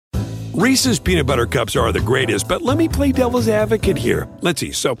Reese's Peanut Butter Cups are the greatest, but let me play devil's advocate here. Let's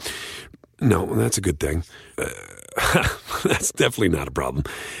see. So, no, that's a good thing. That's definitely not a problem.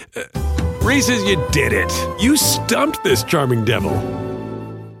 Reese's, you did it. You stumped this charming devil.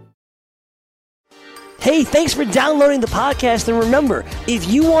 Hey, thanks for downloading the podcast. And remember, if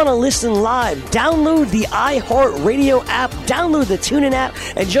you want to listen live, download the iHeartRadio app, download the TuneIn app,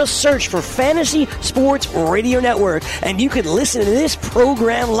 and just search for Fantasy Sports Radio Network, and you can listen to this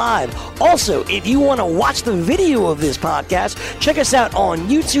program live. Also, if you want to watch the video of this podcast, check us out on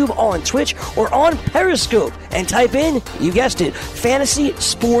YouTube, on Twitch, or on Periscope, and type in, you guessed it, Fantasy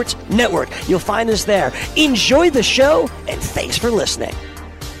Sports Network. You'll find us there. Enjoy the show, and thanks for listening.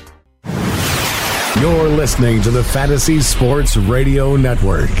 You're listening to the Fantasy Sports Radio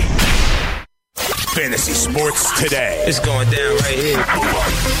Network. Fantasy Sports Today. It's going down right here.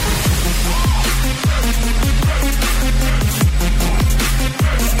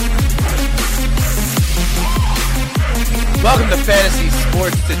 Welcome to Fantasy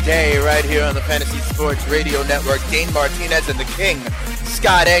Sports Today, right here on the Fantasy Sports Radio Network. Dane Martinez and the King,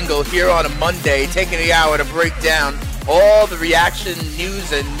 Scott Engel, here on a Monday, taking the hour to break down all the reaction,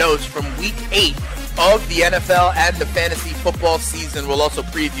 news, and notes from Week 8 of the NFL and the fantasy football season. We'll also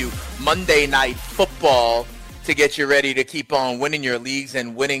preview Monday Night Football to get you ready to keep on winning your leagues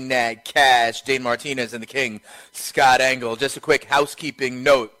and winning that cash. Dane Martinez and the King, Scott Engel. Just a quick housekeeping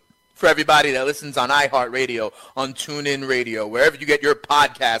note for everybody that listens on iHeartRadio, on TuneIn Radio, wherever you get your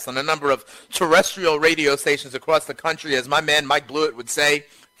podcasts, on a number of terrestrial radio stations across the country. As my man Mike Blewett would say,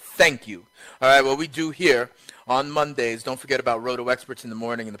 thank you. All right, what we do here on Mondays, don't forget about Roto Experts in the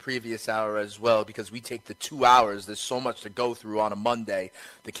morning in the previous hour as well, because we take the 2 hours. There's so much to go through on a Monday.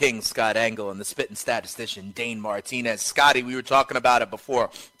 The King, Scott Engel, and the spitting statistician, Dane Martinez. Scotty, we were talking about it before.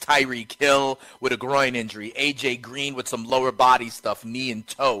 Tyreek Hill with a groin injury. A.J. Green with some lower body stuff, knee and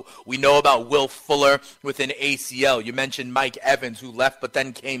toe. We know about Will Fuller with an ACL. You mentioned Mike Evans, who left but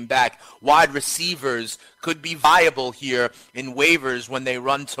then came back. Wide receivers could be viable here in waivers when they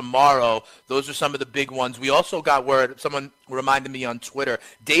run tomorrow. Those are some of the big ones. We also got word, someone reminded me on Twitter,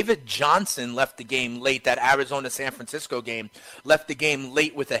 David Johnson left the game late. That Arizona-San Francisco game left the game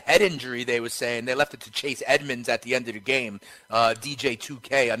late with a head injury, they were saying. They left it to Chase Edmonds at the end of the game. DJ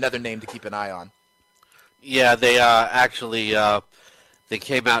 2K, another name to keep an eye on. Yeah, they actually they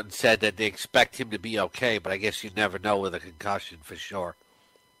came out and said that they expect him to be okay, but I guess you never know with a concussion for sure.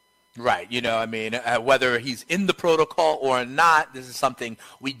 Right. Whether he's in the protocol or not, this is something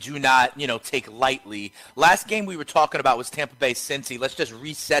we do not, take lightly. Last game we were talking about was Tampa Bay Cincy. Let's just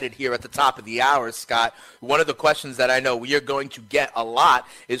reset it here at the top of the hour, Scott. One of the questions that I know we are going to get a lot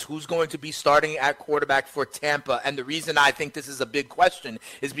is who's going to be starting at quarterback for Tampa. And the reason I think this is a big question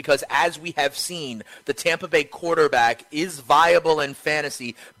is because, as we have seen, the Tampa Bay quarterback is viable in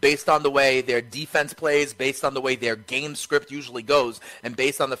fantasy based on the way their defense plays, based on the way their game script usually goes, and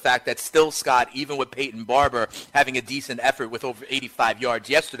based on the fact that still, Scott, even with Peyton Barber having a decent effort with over 85 yards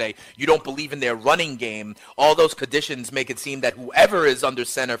yesterday, you don't believe in their running game. All those conditions make it seem that whoever is under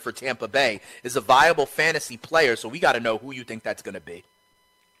center for Tampa Bay is a viable fantasy player, so we got to know who you think that's going to be.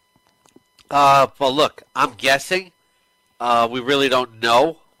 Well, look, I'm guessing. We really don't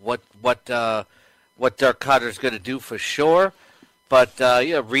know what Dirk Cutter's going to do for sure. But,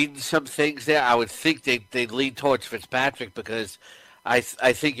 reading some things there, I would think they'd lean towards Fitzpatrick because I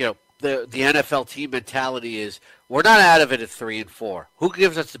think, the NFL team mentality is we're not out of it at 3-4. Who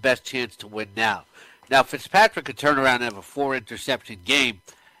gives us the best chance to win now? Now, Fitzpatrick could turn around and have a 4-interception game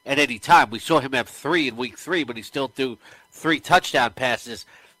at any time. We saw him have 3 in Week 3, but he still threw 3 touchdown passes.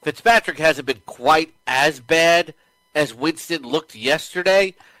 Fitzpatrick hasn't been quite as bad as Winston looked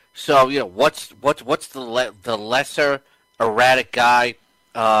yesterday. So, what's the lesser erratic guy?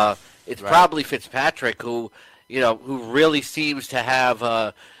 It's probably Fitzpatrick who really seems to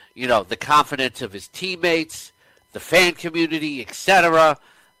have, the confidence of his teammates, the fan community, etc.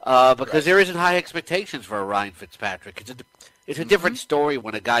 Because there isn't high expectations for a Ryan Fitzpatrick. It's a different story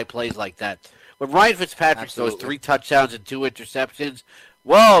when a guy plays like that. When Ryan Fitzpatrick throws 3 touchdowns and 2 interceptions,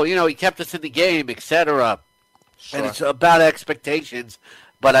 he kept us in the game, etc. Sure. And it's about expectations,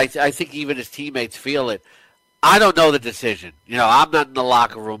 but I think even his teammates feel it. I don't know the decision. I'm not in the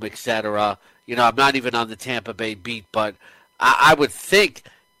locker room, etc. I'm not even on the Tampa Bay beat, but I would think,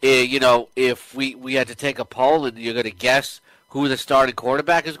 if we had to take a poll and you're going to guess who the starting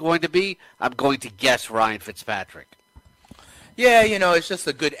quarterback is going to be, I'm going to guess Ryan Fitzpatrick. Yeah, it's just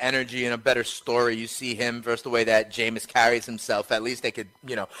a good energy and a better story. You see him versus the way that Jameis carries himself. At least they could,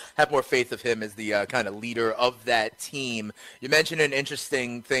 have more faith of him as the kind of leader of that team. You mentioned an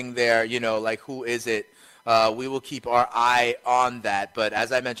interesting thing there, like who is it? We will keep our eye on that. But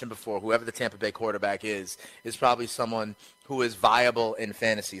as I mentioned before, whoever the Tampa Bay quarterback is probably someone who is viable in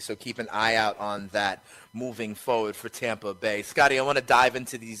fantasy. So keep an eye out on that moving forward for Tampa Bay. Scotty, I want to dive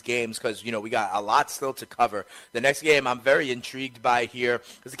into these games because, we got a lot still to cover. The next game I'm very intrigued by here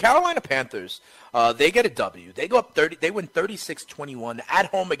is the Carolina Panthers. They get a W. They go up 30. They win 36-21 at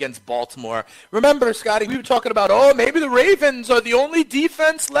home against Baltimore. Remember, Scotty, we were talking about, maybe the Ravens are the only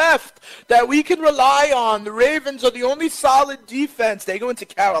defense left that we can rely on. The Ravens are the only solid defense. They go into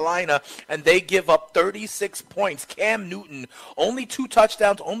Carolina, and they give up 36 points. Cam Newton, only 2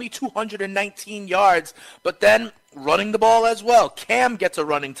 touchdowns, only 219 yards, but then running the ball as well. Cam gets a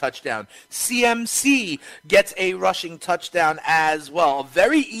running touchdown. CMC gets a rushing touchdown as well. A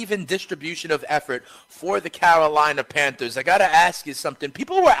very even distribution of effort for the Carolina Panthers. I got to ask you something.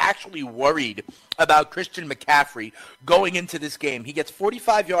 People were actually worried about Christian McCaffrey going into this game. He gets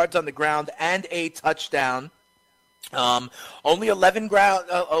 45 yards on the ground and a touchdown. Only 11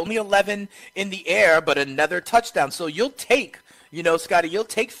 in the air, but another touchdown. So you'll take Scotty, you'll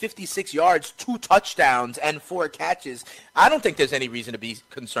take 56 yards, 2 touchdowns, and 4 catches. I don't think there's any reason to be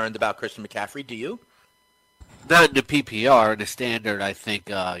concerned about Christian McCaffrey. Do you? Not in the PPR. In the standard, I think,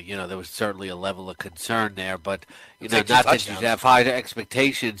 there was certainly a level of concern there. But, not that you have high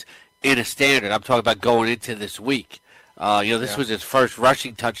expectations in a standard. I'm talking about going into this week. This was his first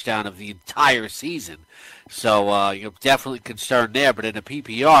rushing touchdown of the entire season. So, you're definitely concerned there. But in a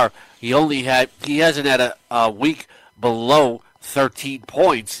PPR, he hasn't had a week below 13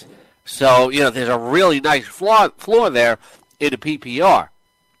 points. So, there's a really nice floor there in a PPR.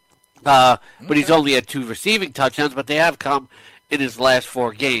 But he's only had 2 receiving touchdowns, but they have come in his last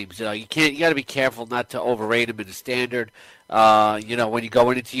 4 games. You got to be careful not to overrate him in the standard. When you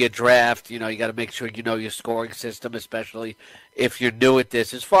go into your draft, you got to make sure you know your scoring system, especially if you're new at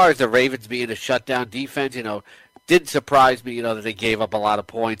this. As far as the Ravens being a shutdown defense, didn't surprise me, that they gave up a lot of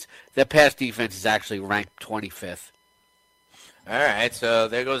points. Their pass defense is actually ranked 25th. All right, so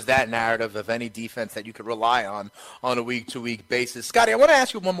there goes that narrative of any defense that you could rely on a week-to-week basis. Scotty, I want to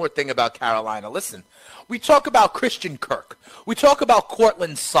ask you one more thing about Carolina. Listen, we talk about Christian Kirk. We talk about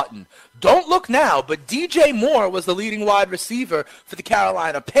Courtland Sutton. Don't look now, but DJ Moore was the leading wide receiver for the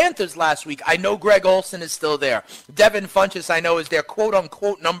Carolina Panthers last week. I know Greg Olsen is still there. Devin Funchess, I know, is their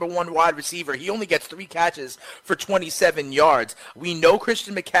quote-unquote number 1 wide receiver. He only gets 3 catches for 27 yards. We know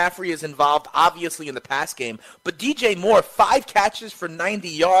Christian McCaffrey is involved, obviously, in the pass game, but DJ Moore, 5 catches for 90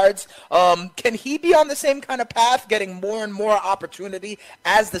 yards. Can he be on the same kind of path, getting more and more opportunity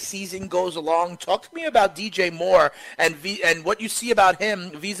as the season goes along? Talk to me about DJ Moore and what you see about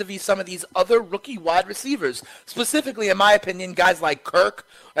him vis-a-vis some of these other rookie wide receivers. Specifically, in my opinion, guys like Kirk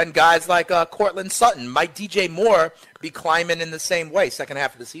and guys like Courtland Sutton. Might DJ Moore be climbing in the same way second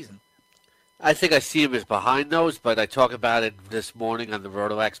half of the season? I think I see him as behind those, but I talk about it this morning on the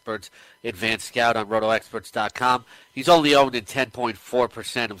Roto Experts Advanced Scout on RotoExperts.com. He's only owned in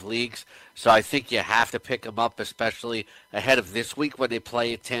 10.4% of leagues, so I think you have to pick him up, especially ahead of this week when they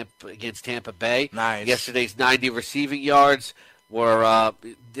play against Tampa Bay. Nice. Yesterday's 90 receiving yards were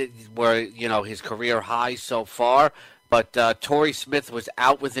his career high so far, but Torrey Smith was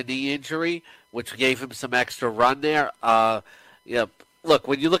out with a knee injury, which gave him some extra run there. Look,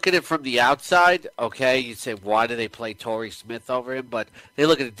 when you look at it from the outside, okay, you say, why do they play Torrey Smith over him? But they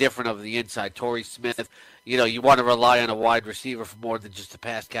look at it different over the inside. Torrey Smith, you want to rely on a wide receiver for more than just the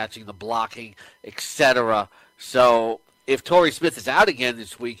pass catching, the blocking, etc. So if Torrey Smith is out again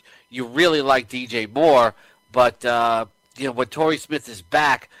this week, you really like DJ Moore. But, when Torrey Smith is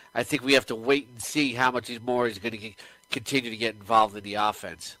back, I think we have to wait and see how much more he's going to continue to get involved in the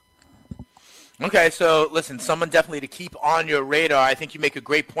offense. Okay, so listen, someone definitely to keep on your radar. I think you make a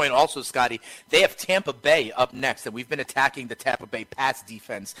great point also, Scotty. They have Tampa Bay up next, and we've been attacking the Tampa Bay pass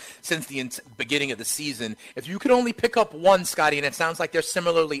defense since the beginning of the season. If you could only pick up one, Scotty, and it sounds like they're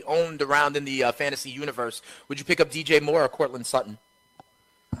similarly owned around in the fantasy universe, would you pick up DJ Moore or Courtland Sutton?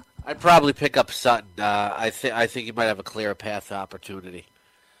 I'd probably pick up Sutton. I think he might have a clearer path to opportunity.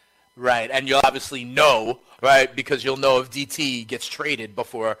 Right, and you'll obviously know, right, because you'll know if DT gets traded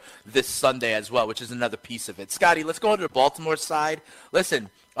before this Sunday as well, which is another piece of it. Scotty, let's go to the Baltimore side. Listen,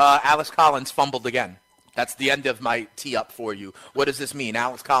 Alex Collins fumbled again. That's the end of my tee-up for you. What does this mean?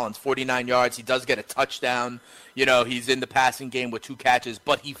 Alex Collins, 49 yards. He does get a touchdown. He's in the passing game with 2 catches,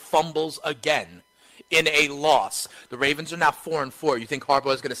 but he fumbles again in a loss. The Ravens are now 4-4. You think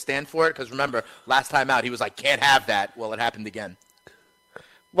Harbaugh is going to stand for it? Because remember, last time out, he was like, can't have that. Well, it happened again.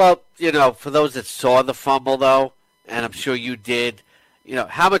 Well, for those that saw the fumble, though, and I'm sure you did,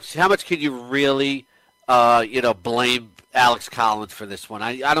 how much can you really, blame Alex Collins for this one.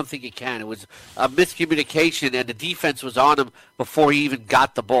 I don't think you can. It was a miscommunication, and the defense was on him before he even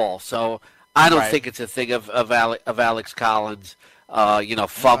got the ball. So I don't think it's a thing of Alex Collins,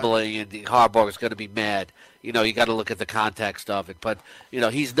 fumbling, and Harbaugh is going to be mad. You got to look at the context of it. But,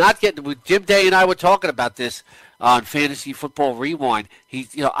 he's not getting – Jim Day and I were talking about this on Fantasy Football Rewind.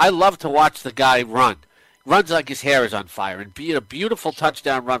 I love to watch the guy run. Runs like his hair is on fire. And being a beautiful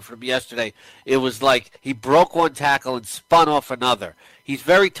touchdown run from yesterday, it was like he broke one tackle and spun off another. He's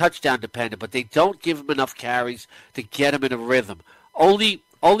very touchdown dependent, but they don't give him enough carries to get him in a rhythm. Only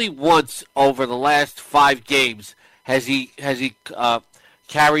once over the last 5 games has he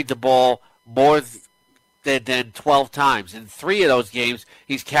carried the ball more than 12 times. In 3 of those games,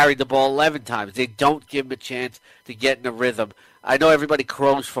 he's carried the ball 11 times. They don't give him a chance to get in a rhythm. I know everybody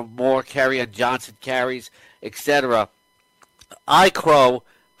crows for more Kerryon Johnson carries, etc. I crow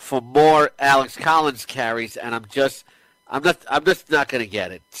for more Alex Collins carries, and I'm just not going to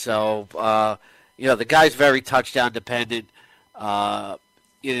get it. So the guy's very touchdown dependent.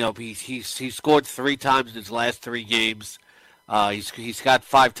 He's scored 3 times in his last 3 games. He's got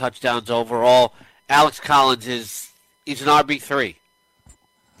 5 touchdowns overall. Alex Collins he's an RB3.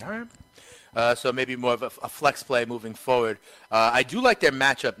 All right. So maybe more of a flex play moving forward. I do like their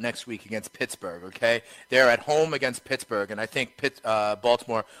matchup next week against Pittsburgh, okay? They're at home against Pittsburgh, and I think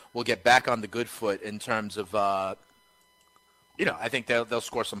Baltimore will get back on the good foot in terms of, I think they'll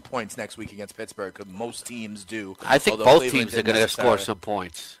score some points next week against Pittsburgh, because most teams do. I think both teams are going to score some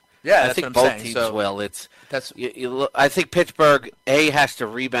points. Yeah, I think both teams will. I think Pittsburgh, has to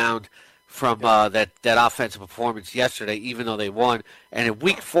rebound from that offensive performance yesterday, even though they won. And in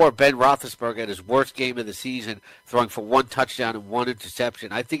Week 4, Ben Roethlisberger had his worst game of the season, throwing for 1 touchdown and 1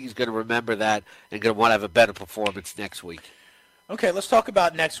 interception. I think he's going to remember that and going to want to have a better performance next week. Okay, let's talk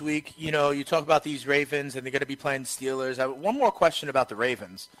about next week. You talk about these Ravens, and they're going to be playing Steelers. One more question about the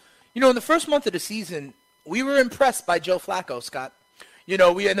Ravens. In the first month of the season, we were impressed by Joe Flacco, Scott. In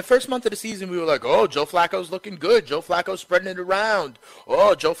the first month of the season, we were like, oh, Joe Flacco's looking good. Joe Flacco's spreading it around.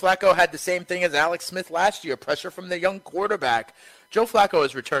 Oh, Joe Flacco had the same thing as Alex Smith last year, pressure from the young quarterback. Joe Flacco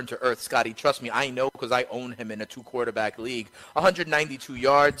has returned to earth, Scotty. Trust me, I know because I own him in a 2-quarterback league. 192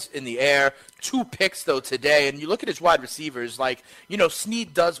 yards in the air, 2 picks, though, today. And you look at his wide receivers,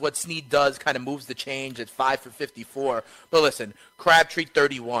 Snead does what Snead does, kind of moves the change at 5 for 54. But listen, Crabtree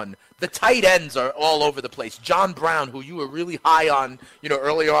 31. The tight ends are all over the place. John Brown, who you were really high on,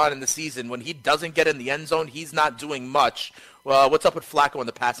 earlier on in the season, when he doesn't get in the end zone, he's not doing much. What's up with Flacco in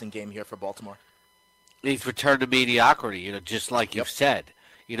the passing game here for Baltimore? He's returned to mediocrity, just like you've said.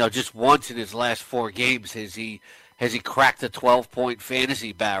 Just once in his last 4 games has he cracked the 12-point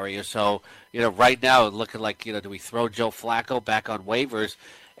fantasy barrier. So, right now it's looking like, do we throw Joe Flacco back on waivers?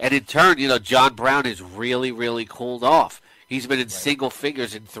 And in turn, John Brown has really, really cooled off. He's been in single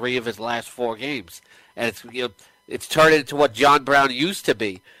figures in 3 of his last 4 games. And it's turned into what John Brown used to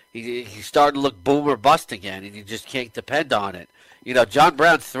be. He's starting to look boom or bust again, and you just can't depend on it. John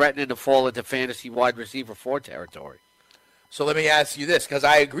Brown's threatening to fall into fantasy wide receiver 4 territory. So let me ask you this, because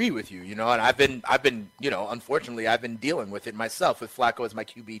I agree with you, and I've been, unfortunately, I've been dealing with it myself with Flacco as my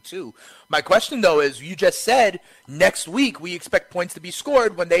QB2. My question, though, is you just said next week we expect points to be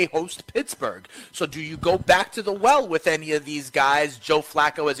scored when they host Pittsburgh. So do you go back to the well with any of these guys, Joe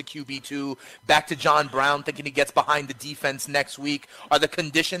Flacco as a QB2, back to John Brown thinking he gets behind the defense next week? Are the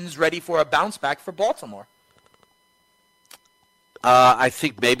conditions ready for a bounce back for Baltimore? I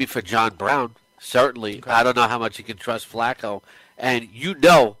think maybe for John Brown. Certainly. Okay. I don't know how much you can trust Flacco. And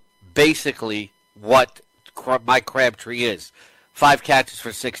basically what Mike Crabtree is. 5 catches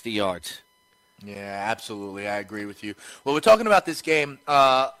for 60 yards. Yeah, absolutely. I agree with you. Well, we're talking about this game,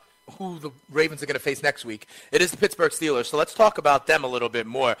 who the Ravens are going to face next week. It is the Pittsburgh Steelers, so let's talk about them a little bit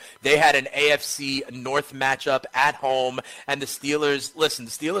more. They had an AFC North matchup at home, and the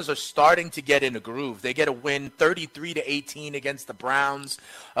Steelers are starting to get in a groove. They get a win 33-18 against the Browns.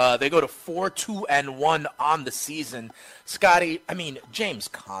 They go to 4-2-1 on the season. Scotty, James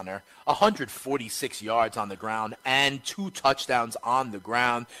Conner, 146 yards on the ground and 2 touchdowns on the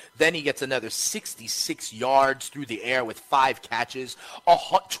ground. Then he gets another 66 yards through the air with 5 catches,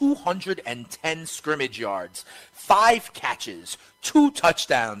 210 scrimmage yards, 5 catches, 2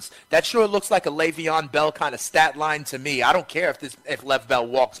 touchdowns. That sure looks like a Le'Veon Bell kind of stat line to me. I don't care if Lev Bell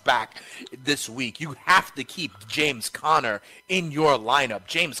walks back this week. You have to keep James Conner in your lineup.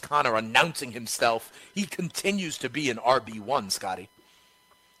 James Conner announcing himself. He continues to be an RB1, Scotty.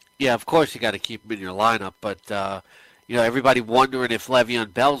 Yeah, of course you got to keep him in your lineup, but everybody wondering if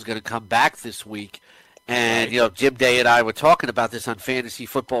Le'Veon Bell's going to come back this week. And Jim Day and I were talking about this on Fantasy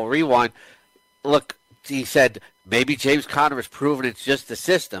Football Rewind. Look, he said Maybe James Conner has proven it's just the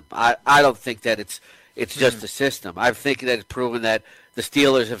system. I don't think that it's just the system. I'm thinking that it's proven that the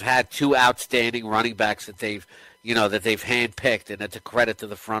Steelers have had two outstanding running backs that they've handpicked, and it's a credit to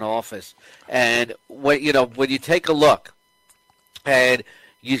the front office. And when you take a look, and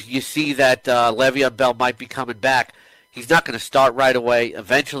you see that Le'Veon Bell might be coming back, he's not going to start right away.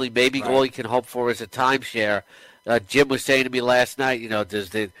 Eventually, maybe all he can hope for is a timeshare. Jim was saying to me last night, are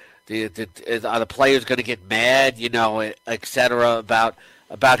the players going to get mad, et cetera,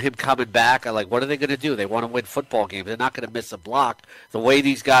 about him coming back? I'm like, what are they going to do? They want to win football games. They're not going to miss a block. The way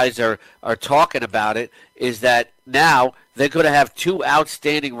these guys are talking about it is that now they're going to have two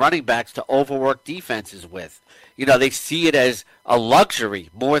outstanding running backs to overwork defenses with. They see it as a luxury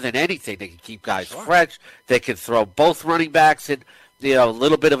more than anything. They can keep guys fresh. They can throw both running backs in, a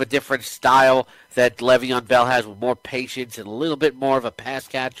little bit of a different style that Le'Veon Bell has, with more patience and a little bit more of a pass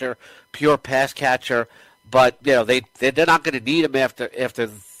catcher, pure pass catcher. But they're not going to need him after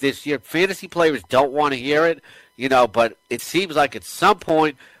this year. Fantasy players don't want to hear it, but it seems like at some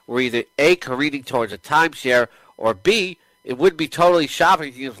point we're either A, careening towards a timeshare, or B, it would be totally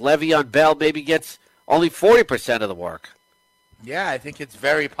shocking if Le'Veon Bell maybe gets only 40% of the work. Yeah, I think it's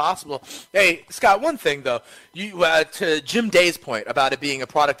very possible. Hey, Scott, one thing, though. You to Jim Day's point about it being a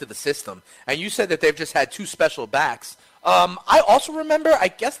product of the system, and you said that they've just had two special backs. I also remember, I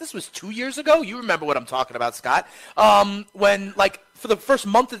guess this was 2 years ago. You remember what I'm talking about, Scott. When, for the first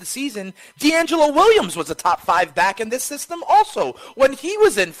month of the season, D'Angelo Williams was a top 5 back in this system also when he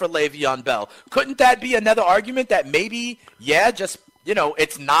was in for Le'Veon Bell. Couldn't that be another argument that maybe,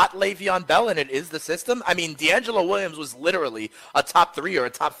 it's not Le'Veon Bell and it is the system? I mean, D'Angelo Williams was literally a top 3 or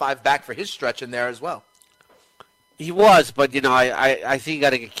a top 5 back for his stretch in there as well. He was, but, I think you got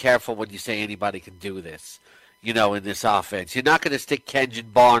to get careful when you say anybody can do this. In this offense. You're not going to stick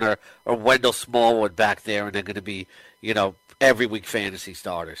Kenjon Barner or Wendell Smallwood back there and they're going to be, every week fantasy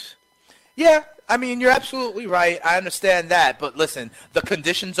starters. Yeah, I mean, you're absolutely right. I understand that. But listen, the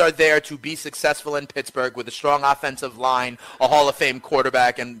conditions are there to be successful in Pittsburgh with a strong offensive line, a Hall of Fame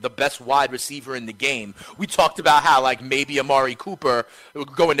quarterback, and the best wide receiver in the game. We talked about how, maybe Amari Cooper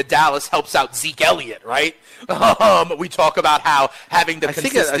going to Dallas helps out Zeke Elliott, right? We talk about how having the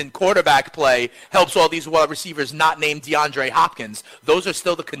consistent quarterback play helps all these wide receivers not named DeAndre Hopkins. Those are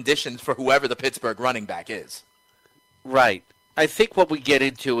still the conditions for whoever the Pittsburgh running back is. Right. I think what we get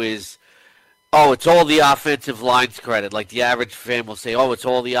into is, it's all the offensive line's credit. Like the average fan will say, it's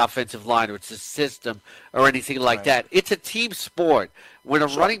all the offensive line or it's the system or anything like that. It's a team sport. When a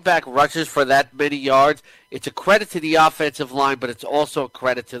running back rushes for that many yards, it's a credit to the offensive line, but it's also a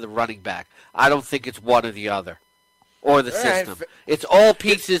credit to the running back. I don't think it's one or the other or the system. It's all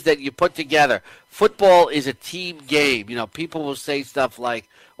pieces that you put together. Football is a team game. People will say stuff like,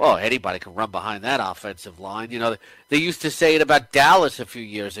 anybody can run behind that offensive line. They used to say it about Dallas a few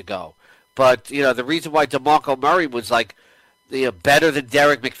years ago. But, the reason why DeMarco Murray was, better than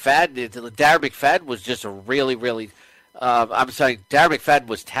Darren McFadden, Darren McFadden was just a really, really, Darren McFadden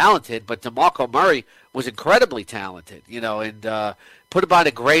was talented, but DeMarco Murray was incredibly talented, and put him on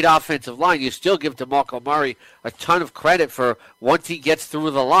a great offensive line. You still give DeMarco Murray a ton of credit for, once he gets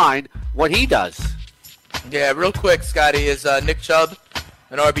through the line, what he does. Yeah, real quick, Scotty, is Nick Chubb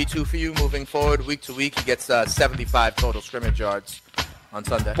an RB2 for you moving forward week to week? He gets 75 total scrimmage yards on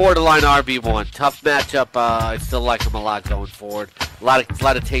Sunday. Borderline RB1. Tough matchup. I still like him a lot going forward. A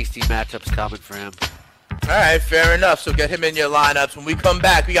lot of tasty matchups coming for him. All right, fair enough. So get him in your lineups. When we come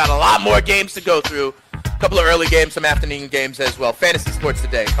back, we got a lot more games to go through. A couple of early games, some afternoon games as well. Fantasy Sports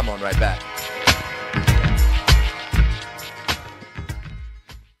Today. Come on, right back.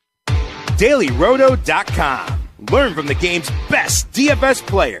 DailyRoto.com. Learn from the game's best DFS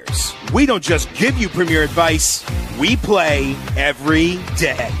players. We don't just give you premier advice, we play every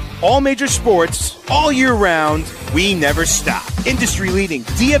day. All major sports, all year round, we never stop. Industry-leading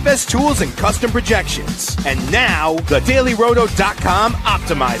DFS tools and custom projections. And now, the DailyRoto.com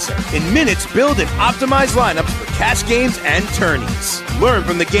Optimizer. In minutes, build and optimize lineups for cash games and tourneys. Learn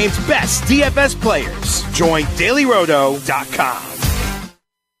from the game's best DFS players. Join DailyRoto.com.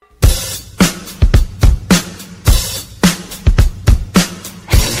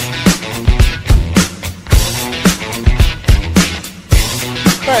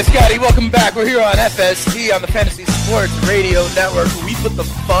 All right, Scotty, welcome back. We're here on FST on the Fantasy Sports Radio Network. We put the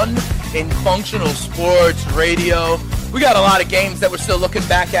fun in functional sports radio. We got a lot of games that we're still looking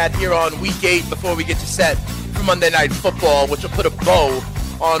back at here on Week 8 before we get to set for Monday Night Football, which will put a bow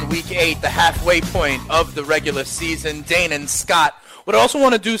on Week 8, the halfway point of the regular season. Dane and Scott, What I also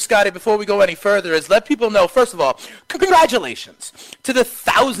want to do, Scotty, before we go any further, is let people know, first of all, congratulations to the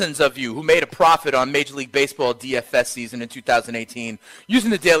thousands of you who made a profit on Major League Baseball DFS season in 2018 using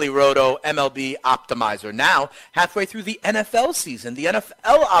the Daily Roto MLB Optimizer. Now, halfway through the NFL season, the NFL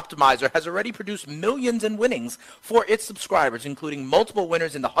Optimizer has already produced millions in winnings for its subscribers, including multiple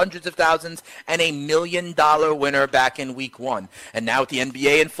winners in the hundreds of thousands and $1 million winner back in week 1. And now with the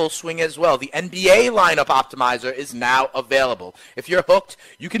NBA in full swing as well, the NBA lineup optimizer is now available. If you're hooked,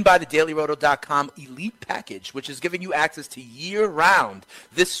 you can buy the dailyroto.com Elite Package, which is giving you access to year-round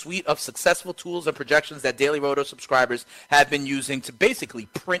this suite of successful tools and projections that Daily Roto subscribers have been using to basically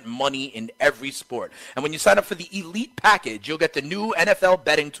print money in every sport. And when you sign up for the Elite Package, you'll get the new NFL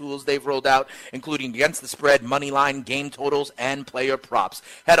betting tools they've rolled out, including against the spread, money line, game totals, and player props.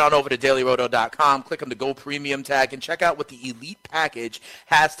 Head on over to dailyroto.com, click on the Go Premium tag, and check out what the Elite Package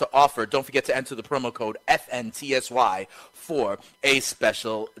has to offer. Don't forget to enter the promo code FNTSY for a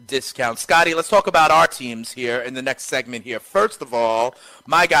special discount. Scotty, let's talk about our teams here in the next segment here. First of all,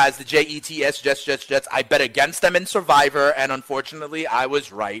 my guys, the Jets, Jets. I bet against them in Survivor, and unfortunately, I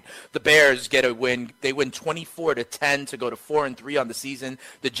was right. The Bears get a win. They win 24-10 to go to 4-3 on the season.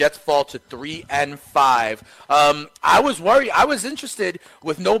 The Jets fall to 3-5. I was worried. I was interested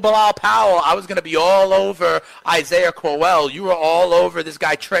with no Bilal Powell. I was going to be all over Isaiah Crowell. You were all over this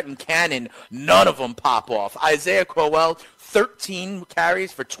guy Trenton Cannon. None of them pop off. Isaiah Crowell, 13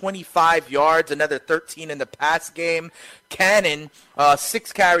 carries for 25 yards, another 13 in the pass game. Cannon,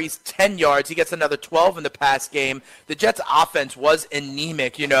 6 carries, 10 yards. He gets another 12 in the pass game. The Jets' offense was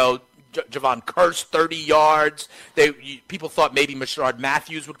anemic. Javon Curse, 30 yards. People thought maybe Mashard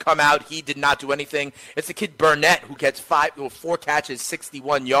Matthews would come out. He did not do anything. It's the kid Burnett who gets 4 catches,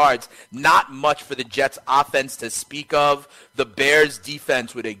 61 yards. Not much for the Jets' offense to speak of. The Bears'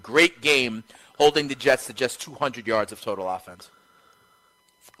 defense with a great game, holding the Jets to just 200 yards of total offense.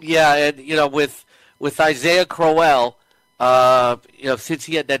 Yeah, and with Isaiah Crowell, since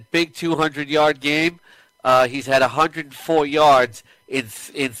he had that big 200-yard game, he's had 104 yards in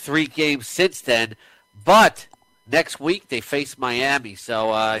 3 games since then. But next week they face Miami,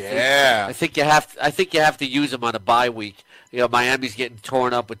 so I think you have to use him on a bye week. Miami's getting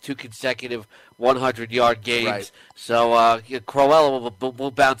torn up with 2 consecutive 100-yard games. Right. So Crowell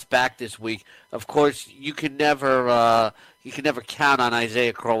will bounce back this week. Of course, you can never count on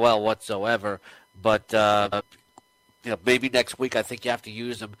Isaiah Crowell whatsoever. But maybe next week I think you have to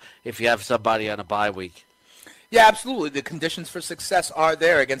use him if you have somebody on a bye week. Yeah, absolutely. The conditions for success are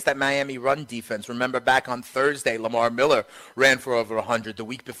there against that Miami run defense. Remember back on Thursday, Lamar Miller ran for over 100. The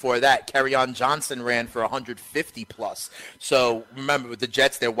week before that, Kerryon Johnson ran for 150+. So remember, with the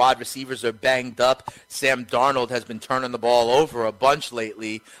Jets, their wide receivers are banged up. Sam Darnold has been turning the ball over a bunch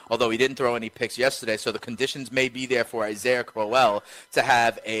lately, although he didn't throw any picks yesterday. So the conditions may be there for Isaiah Crowell to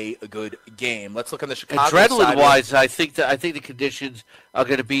have a good game. Let's look on the Chicago side. Adrenaline-wise, I think the conditions are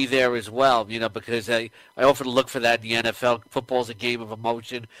going to be there as well, because I often look for that in the NFL. Football's a game of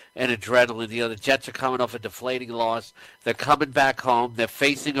emotion and adrenaline. The Jets are coming off a deflating loss. They're coming back home. They're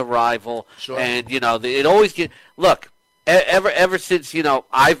facing a rival. Sure. And, it always get – look, ever since,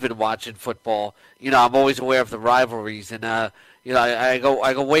 I've been watching football, I'm always aware of the rivalries. And, I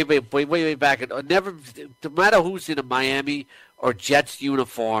go way back. And no matter who's in a Miami or Jets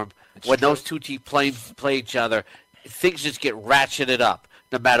uniform, when those two teams play each other, things just get ratcheted up,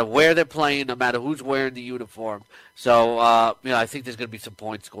 no matter where they're playing, no matter who's wearing the uniform. So, I think there's going to be some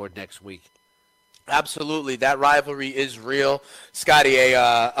points scored next week. Absolutely. That rivalry is real. Scotty,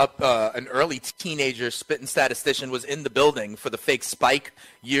 an early teenager spitting statistician was in the building for the fake spike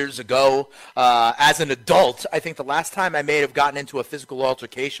years ago. As an adult, I think the last time I may have gotten into a physical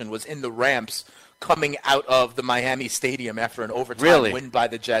altercation was in the ramps coming out of the Miami Stadium after an overtime win by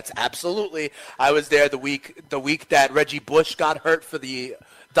the Jets. Absolutely. I was there the week that Reggie Bush got hurt for the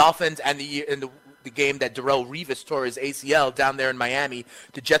Dolphins and the game that Darrelle Revis tore his ACL down there in Miami.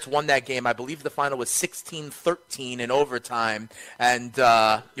 The Jets won that game. I believe the final was 16-13 in overtime. And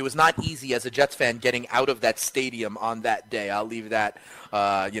it was not easy as a Jets fan getting out of that stadium on that day. I'll leave that.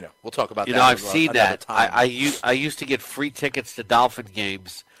 We'll talk about that. I've seen that. I used to get free tickets to Dolphin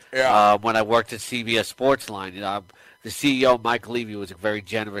games. Yeah. When I worked at CBS Sportsline, the CEO, Mike Levy, was a very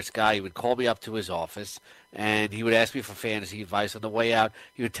generous guy. He would call me up to his office, and he would ask me for fantasy advice. On the way out,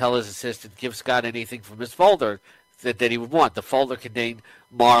 he would tell his assistant, give Scott anything from his folder that he would want. The folder contained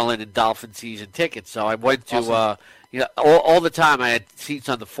Marlin and Dolphin season tickets. So I went to, awesome. All the time I had seats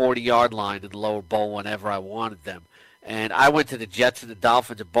on the 40-yard line in the lower bowl whenever I wanted them. And I went to the Jets and the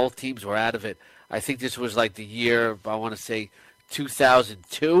Dolphins, and both teams were out of it. I think this was like the year, I want to say,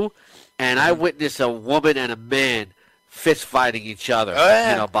 2002, and I witnessed a woman and a man fist fighting each other,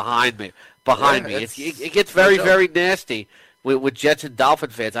 behind me. It gets very, very nasty with Jets and Dolphin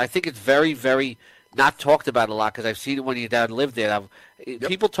fans. I think it's very, very not talked about a lot because I've seen it when you down and live there.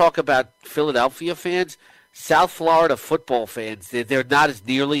 People talk about Philadelphia fans. South Florida football fans, they're not as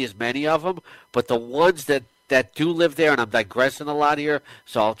nearly as many of them, but the ones that do live there, and I'm digressing a lot here,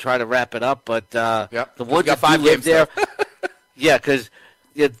 so I'll try to wrap it up, but the ones that do live there, because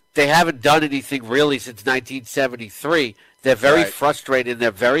they haven't done anything really since 1973. They're very frustrated, and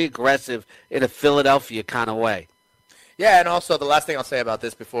they're very aggressive in a Philadelphia kind of way. Yeah, and also the last thing I'll say about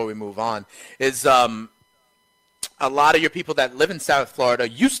this before we move on is a lot of your people that live in South Florida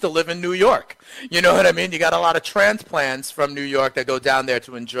used to live in New York. You know what I mean? You got a lot of transplants from New York that go down there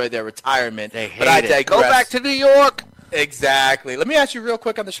to enjoy their retirement. They hate it. Go back to New York. Exactly. Let me ask you real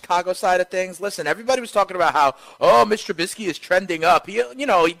quick on the Chicago side of things. Listen, everybody was talking about how, Mitch Trubisky is trending up. He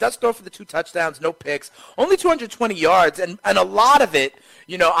does throw for the 2 touchdowns, no picks, only 220 yards, and a lot of it,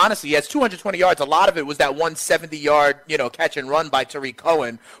 honestly, he has 220 yards. A lot of it was that 170-yard, catch and run by Tariq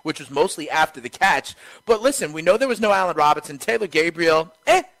Cohen, which was mostly after the catch. But listen, we know there was no Allen Robinson. Taylor Gabriel,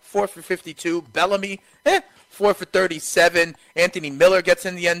 4 for 52. Bellamy, 4 for 37. Anthony Miller gets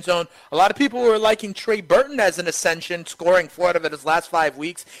in the end zone. A lot of people were liking Trey Burton as an ascension, scoring 4 out of his last 5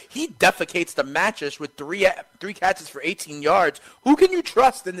 weeks. He defecates the mattress with three catches for 18 yards. Who can you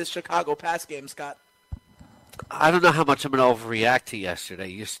trust in this Chicago pass game, Scott? I don't know how much I'm going to overreact to yesterday.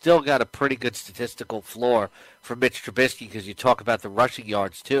 You still got a pretty good statistical floor for Mitch Trubisky because you talk about the rushing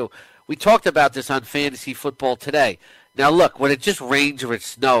yards, too. We talked about this on Fantasy Football Today. Now, look, when it just rains or it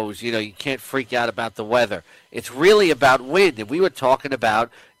snows, you can't freak out about the weather. It's really about wind. And we were talking about,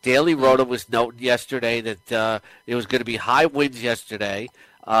 Daily Rota was noting yesterday that there was going to be high winds yesterday.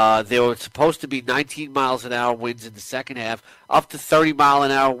 There were supposed to be 19 miles an hour winds in the second half, up to 30 mile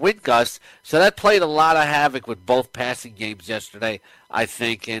an hour wind gusts. So that played a lot of havoc with both passing games yesterday, I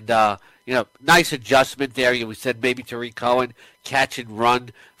think. And, nice adjustment there. We said maybe Tariq Cohen catch and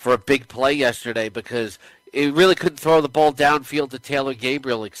run for a big play yesterday because it really couldn't throw the ball downfield to Taylor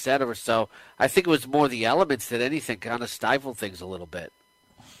Gabriel, et cetera. So I think it was more the elements than anything kind of stifled things a little bit.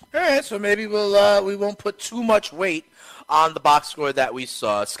 All right, so maybe we won't put too much weight on the box score that we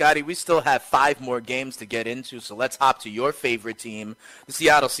saw. Scotty, we still have 5 more games to get into, so let's hop to your favorite team, the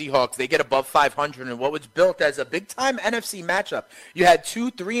Seattle Seahawks. They get above 500 in what was built as a big-time NFC matchup. You had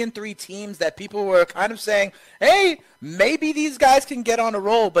 2 3-3 teams that people were kind of saying, hey, maybe these guys can get on a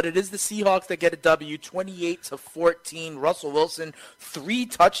roll, but it is the Seahawks that get a W, 28-14. Russell Wilson, 3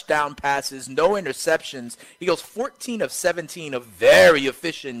 touchdown passes, no interceptions. He goes 14 of 17, a very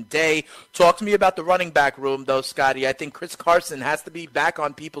efficient day. Talk to me about the running back room, though, Scotty. I think Chris Carson has to be back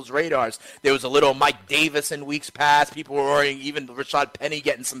on people's radars. There was a little Mike Davis in weeks past. People were worrying even Rashad Penny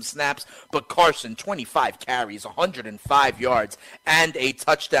getting some snaps. But Carson, 25 carries, 105 yards, and a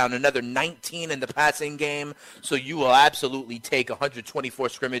touchdown. Another 19 in the passing game. So you will absolutely take 124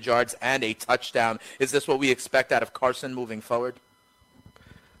 scrimmage yards and a touchdown. Is this what we expect out of Carson moving forward?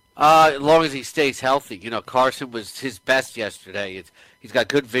 As long as he stays healthy. Carson was his best yesterday. He's got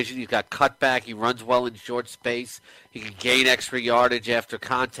good vision. He's got cutback. He runs well in short space. He can gain extra yardage after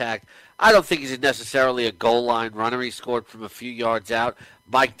contact. I don't think he's necessarily a goal line runner. He scored from a few yards out.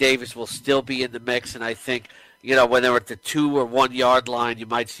 Mike Davis will still be in the mix, and I think, when they're at the 2 or 1 yard line, you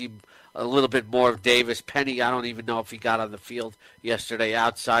might see a little bit more of Davis. Penny, I don't even know if he got on the field yesterday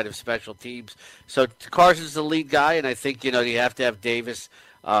outside of special teams. So Carson's the lead guy, and I think, you have to have Davis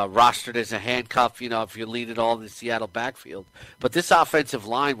rostered as a handcuff, if you lead it all in the Seattle backfield. But this offensive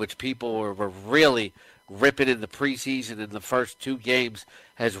line, which people were really ripping in the preseason in the first 2 games,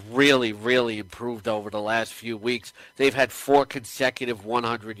 has really, really improved over the last few weeks. They've had 4 consecutive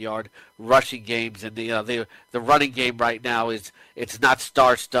 100-yard rushing games, and the running game right now it's not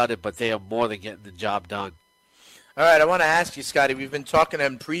star-studded, but they are more than getting the job done. All right, I want to ask you, Scotty, we've been talking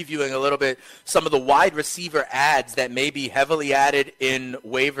and previewing a little bit some of the wide receiver ads that may be heavily added in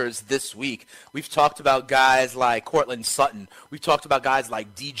waivers this week. We've talked about guys like Cortland Sutton. We've talked about guys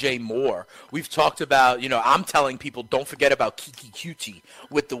like DJ Moore. We've talked about, I'm telling people don't forget about Kiki Kuti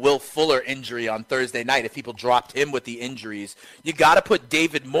with the Will Fuller injury on Thursday night if people dropped him with the injuries. You got to put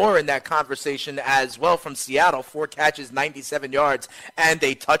David Moore in that conversation as well from Seattle, 4 catches, 97 yards, and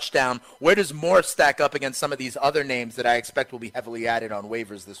a touchdown. Where does Moore stack up against some of these other names that I expect will be heavily added on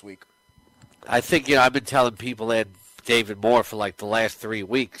waivers this week? I think, I've been telling people add David Moore for like the last 3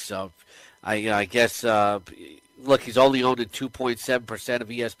 weeks. So I guess look, he's only owned in 2.7% of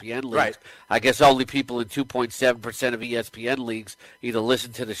ESPN leagues. Right. I guess only people in 2.7% of ESPN leagues either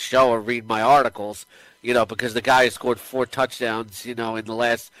listen to the show or read my articles, because the guy has scored 4 touchdowns, in the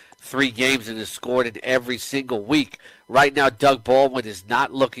last 3 games and has scored in every single week. Right now, Doug Baldwin is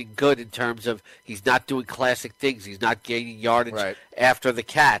not looking good in terms of he's not doing classic things. He's not gaining yardage after the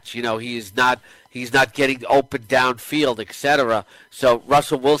catch. He's not getting open downfield, etc. So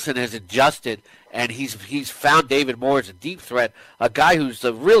Russell Wilson has adjusted, and he's found David Moore as a deep threat, a guy who's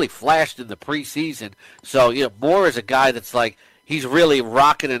really flashed in the preseason. So Moore is a guy that's like he's really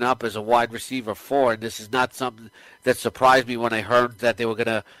rocketing up as a wide receiver 4, and this is not something that surprised me when I heard that they were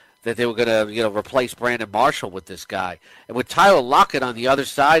gonna replace Brandon Marshall with this guy. And with Tyler Lockett on the other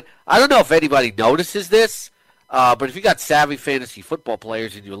side, I don't know if anybody notices this, but if you got savvy fantasy football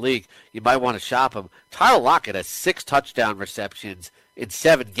players in your league, you might want to shop him. Tyler Lockett has 6 touchdown receptions in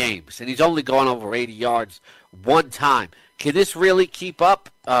 7 games, and he's only gone over 80 yards 1 time. Can this really keep up?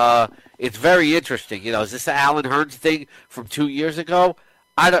 It's very interesting. Is this the Allen Hurns thing from 2 years ago?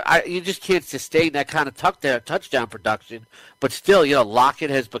 You just can't sustain that kind of touchdown production. But still, Lockett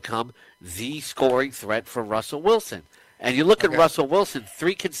has become the scoring threat for Russell Wilson. And you look at Russell Wilson,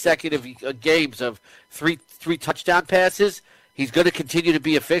 3 consecutive games of three touchdown passes. He's going to continue to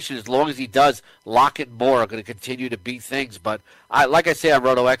be efficient as long as he does. Lockett and Moore are going to continue to beat things. But like I say on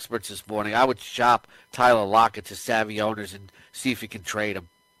Roto Experts this morning, I would shop Tyler Lockett to savvy owners and see if you can trade him.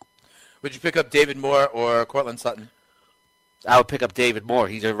 Would you pick up David Moore or Cortland Sutton? I would pick up David Moore.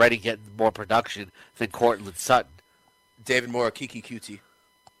 He's already getting more production than Cortland Sutton. David Moore or Kiki QT?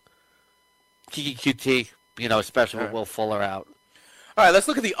 Kiki QT, especially with Will Fuller out. All right, let's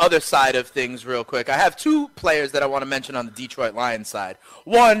look at the other side of things real quick. I have 2 players that I want to mention on the Detroit Lions side.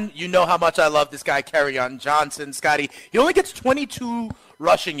 One, you know how much I love this guy, Kerryon Johnson. Scotty, he only gets 22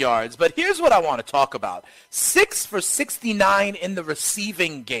 rushing yards, but here's what I want to talk about. 6 for 69 in the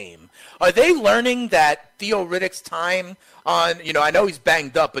receiving game. Are they learning that Theo Riddick's time on, I know he's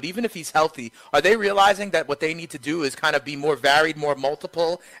banged up, but even if he's healthy, are they realizing that what they need to do is kind of be more varied, more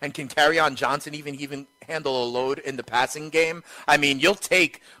multiple, and can Kerryon Johnson even handle a load in the passing game? I mean, you'll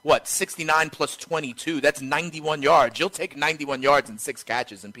take, 69 plus 22, that's 91 yards. You'll take 91 yards and 6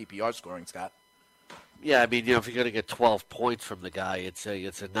 catches in PPR scoring, Scott. Yeah, I mean, if you're going to get 12 points from the guy, it's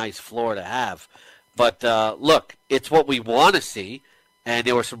a nice floor to have. But, look, it's what we want to see, and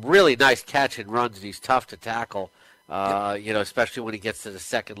there were some really nice catch and runs, and he's tough to tackle, especially when he gets to the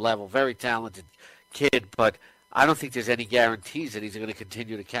second level. Very talented kid, but I don't think there's any guarantees that he's going to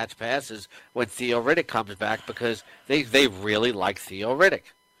continue to catch passes when Theo Riddick comes back because they really like Theo Riddick.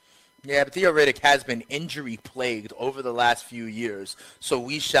 Yeah, but Theo Riddick has been injury-plagued over the last few years, so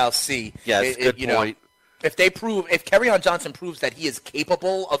we shall see. Yes, good point. If Kerryon Johnson proves that he is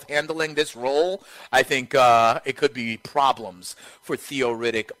capable of handling this role, I think it could be problems for Theo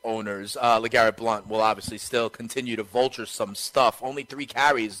Riddick owners. LeGarrette Blount will obviously still continue to vulture some stuff. Only 3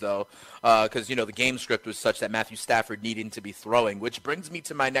 carries, though, because, the game script was such that Matthew Stafford needed to be throwing, which brings me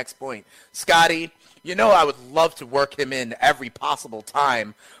to my next point. Scotty, I would love to work him in every possible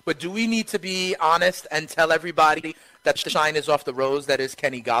time, but do we need to be honest and tell everybody that the shine is off the rose that is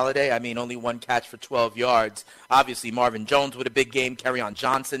Kenny Golladay? I mean, only 1 catch for 12 yards. Obviously, Marvin Jones with a big game. Kerryon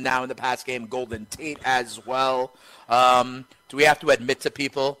Johnson now in the pass game. Golden Tate as well. Do we have to admit to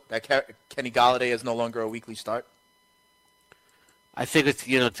people that Kenny Golladay is no longer a weekly start? I think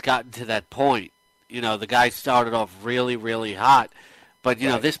it's gotten to that point. The guy started off really, really hot. But,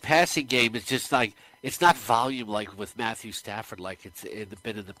 this passing game is just like, it's not volume like with Matthew Stafford like it's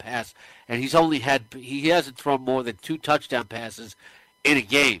been in the past. And he hasn't thrown more than 2 touchdown passes in a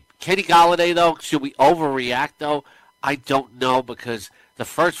game. Kenny Golladay, though, should we overreact, though? I don't know because the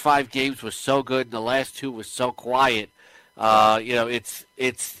first 5 games were so good and the last 2 were so quiet. It's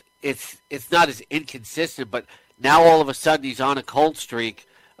not as inconsistent, but now all of a sudden he's on a cold streak.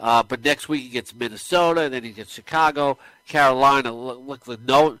 But next week he gets Minnesota, then he gets Chicago, Carolina.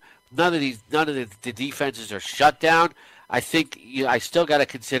 None of the defenses are shut down. I think I still got to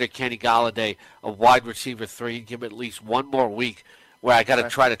consider Kenny Golladay a wide receiver 3 and give him at least 1 more week where I got to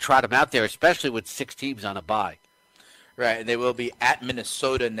try to trot him out there, especially with 6 teams on a bye. Right, and they will be at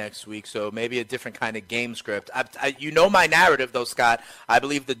Minnesota next week, so maybe a different kind of game script. My narrative, though, Scott. I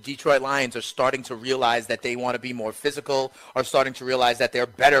believe the Detroit Lions are starting to realize that they want to be more physical, are starting to realize that they're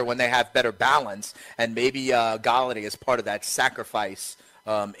better when they have better balance, and maybe Golladay is part of that sacrifice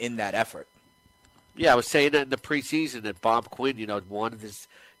in that effort. Yeah, I was saying that in the preseason that Bob Quinn, wanted his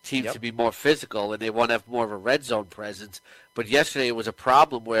team to be more physical, and they want to have more of a red zone presence. But yesterday it was a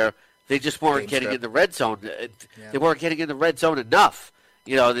problem where they just weren't getting in the red zone. They weren't getting in the red zone enough.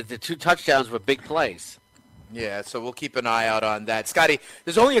 The 2 touchdowns were big plays. Yeah, so we'll keep an eye out on that. Scotty,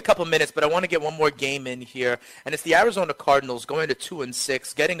 there's only a couple minutes, but I want to get one more game in here, and it's the Arizona Cardinals going to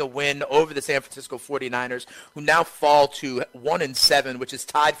 2-6, getting a win over the San Francisco 49ers, who now fall to 1-7, which is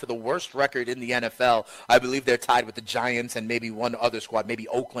tied for the worst record in the NFL. I believe they're tied with the Giants and maybe one other squad, maybe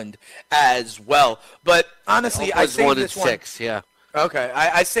Oakland as well. But honestly, I saved this one. 1-6, yeah. Okay,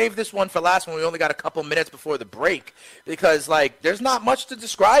 I saved this one for last one. We only got a couple minutes before the break because, there's not much to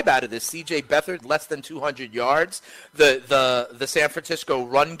describe out of this. C.J. Beathard, less than 200 yards. The San Francisco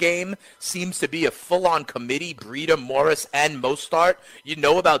run game seems to be a full-on committee. Breida, Morris, and Mostert. You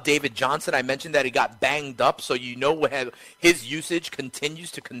know about David Johnson. I mentioned that he got banged up, so you know his usage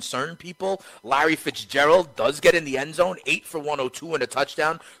continues to concern people. Larry Fitzgerald does get in the end zone, 8 for 102 and a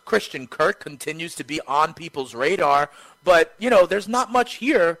touchdown. Christian Kirk continues to be on people's radar. But, there's not much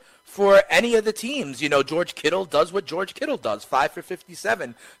here for any of the teams. George Kittle does what George Kittle does, 5 for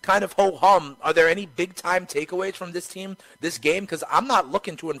 57, kind of ho-hum. Are there any big-time takeaways from this team, this game? Because I'm not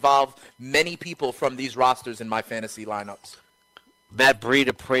looking to involve many people from these rosters in my fantasy lineups. Matt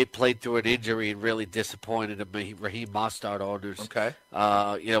Breida played through an injury and really disappointed Raheem Mostert owners. Okay.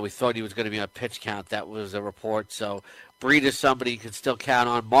 We thought he was going to be on pitch count. That was a report. So Breida's somebody you can still count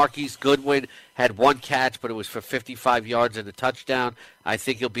on. Marquise Goodwin had one catch, but it was for 55 yards and a touchdown. I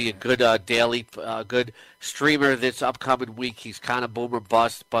think he'll be a good good streamer this upcoming week. He's kind of boom or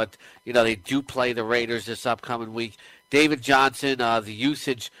bust, but, they do play the Raiders this upcoming week. David Johnson, the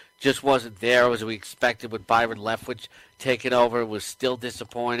usage just wasn't there as we expected with Byron Leftwich taking over. It was still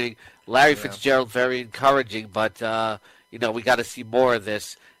disappointing. Larry Fitzgerald, very encouraging, but, we got to see more of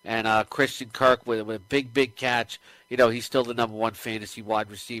this. And Christian Kirk with a big catch. He's still the number one fantasy wide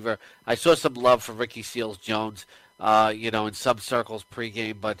receiver. I saw some love for Ricky Seals-Jones, in some circles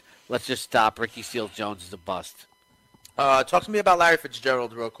pregame, but let's just stop. Ricky Seals-Jones is a bust. Talk to me about Larry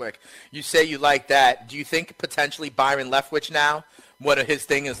Fitzgerald real quick. You say you like that. Do you think potentially Byron Leftwich now, one of his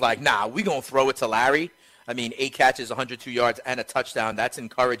thing is nah, we going to throw it to Larry? I mean, 8 catches, 102 yards, and a touchdown. That's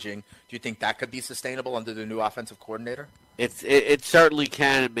encouraging. Do you think that could be sustainable under the new offensive coordinator? It certainly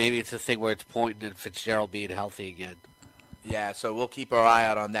can, and maybe it's a thing where it's pointing at Fitzgerald being healthy again. Yeah, so we'll keep our eye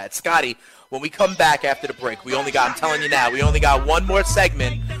out on that. Scotty, when we come back after the break, I'm telling you now, we only got one more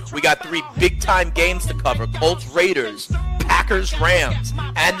segment. We got 3 big-time games to cover. Colts, Raiders, Packers, Rams,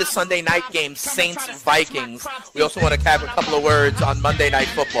 and the Sunday night game, Saints, Vikings. We also want to have a couple of words on Monday Night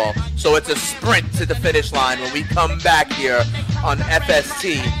Football. So it's a sprint to the finish line when we come back here on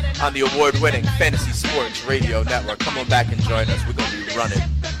FST on the award-winning Fantasy Sports Radio Network. Come on back and join us. We're going to be running.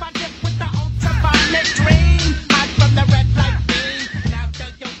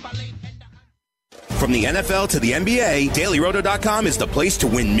 From the NFL to the NBA, DailyRoto.com is the place to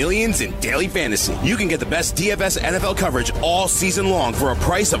win millions in daily fantasy. You can get the best DFS NFL coverage all season long for a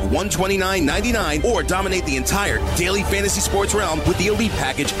price of $129.99 or dominate the entire daily fantasy sports realm with the Elite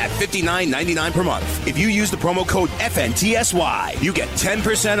Package at $59.99 per month. If you use the promo code FNTSY, you get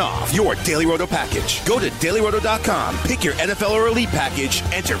 10% off your Daily Roto package. Go to DailyRoto.com, pick your NFL or Elite Package,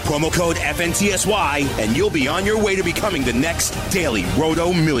 enter promo code FNTSY, and you'll be on your way to becoming the next Daily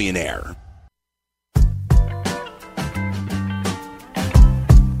Roto millionaire.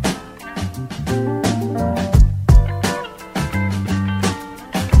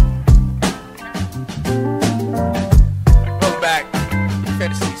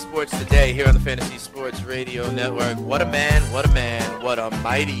 Today here on the Fantasy Sports Radio Network. What a man, what a man, what a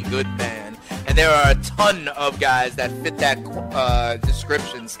mighty good man. And there are a ton of guys that fit that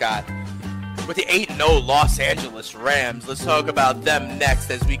description, Scott. With the 8-0 Los Angeles Rams, let's talk about them next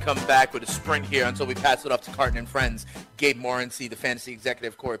as we come back with a sprint here until we pass it off to Carton and Friends. Gabe Morency, the fantasy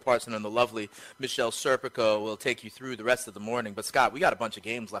executive, Corey Parson, and the lovely Michelle Serpico will take you through the rest of the morning. But, Scott, we got a bunch of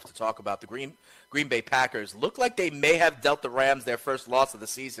games left to talk about. The Green Bay Packers look like they may have dealt the Rams their first loss of the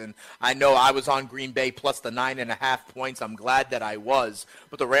season. I know I was on Green Bay plus the 9.5 points. I'm glad that I was.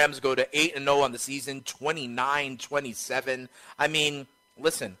 But the Rams go to 8-0 on the season, 29-27. I mean,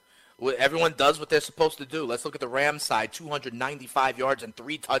 listen. Everyone does what they're supposed to do. Let's look at the Rams side. 295 yards and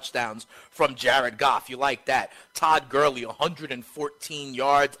 3 touchdowns from Jared Goff. You like that. Todd Gurley, 114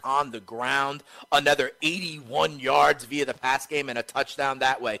 yards on the ground. Another 81 yards via the pass game and a touchdown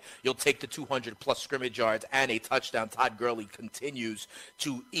that way. You'll take the 200-plus scrimmage yards and a touchdown. Todd Gurley continues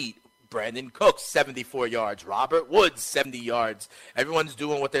to eat. Brandon Cooks, 74 yards. Robert Woods, 70 yards. Everyone's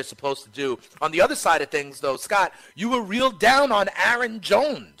doing what they're supposed to do. On the other side of things, though, Scott, you were real down on Aaron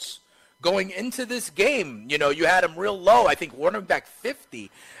Jones. Going into this game, you had him real low. I think running back 50,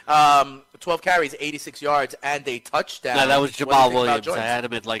 12 carries, 86 yards, and a touchdown. No, that was Jamal Williams. I had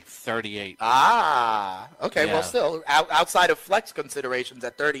him at 38. Okay. Yeah. Well, still, outside of flex considerations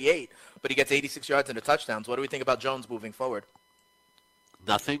at 38. but he gets 86 yards and a touchdown. So what do we think about Jones moving forward?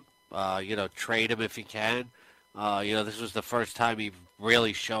 Nothing. Trade him if you can. This was the first time he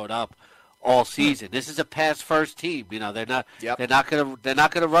really showed up all season. This is a pass-first team. They're not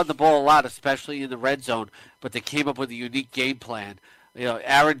gonna run the ball a lot, especially in the red zone. But they came up with a unique game plan.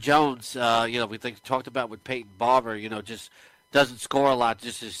 Aaron Jones. We talked about with Peyton Barber. Just doesn't score a lot.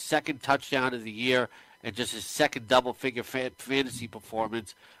 Just his second touchdown of the year, and just his second double-figure fantasy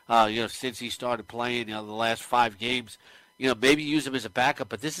performance. Since he started playing. The last 5 games. Maybe use him as a backup,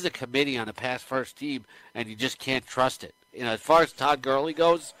 but this is a committee on a pass-first team, and you just can't trust it. As far as Todd Gurley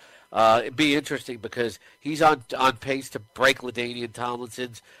goes, it'd be interesting because he's on pace to break LaDainian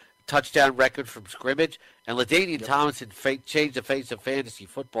Tomlinson's touchdown record from scrimmage, and LaDainian Tomlinson changed the face of fantasy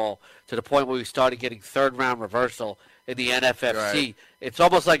football to the point where we started getting third-round reversal in the NFFC. Right. It's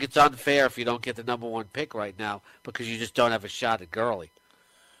almost like it's unfair if you don't get the number 1 pick right now because you just don't have a shot at Gurley.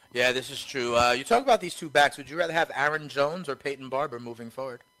 Yeah, this is true. You talk about these 2 backs. Would you rather have Aaron Jones or Peyton Barber moving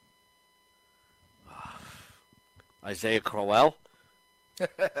forward? Isaiah Crowell? All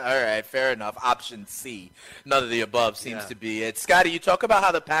right, fair enough. Option C. None of the above seems to be it. Scotty, you talk about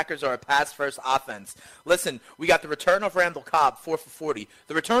how the Packers are a pass-first offense. Listen, we got the return of Randall Cobb, 4 for 40.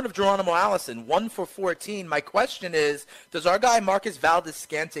 The return of Geronimo Allison, 1 for 14. My question is, does our guy Marcus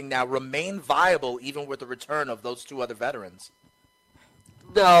Valdes-Scantling now remain viable even with the return of those 2 other veterans?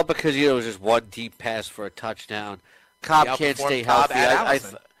 No, because it was just 1 deep pass for a touchdown. Cobb can't stay healthy.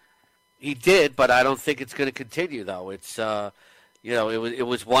 He did, but I don't think it's going to continue, though. It's it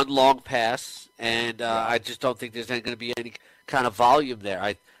was 1 long pass, and I just don't think there's going to be any kind of volume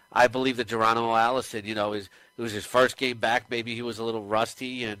there. I believe that Geronimo Allison, it was his first game back. Maybe he was a little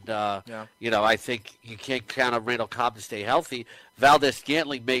rusty, and I think you can't count on Randall Cobb to stay healthy.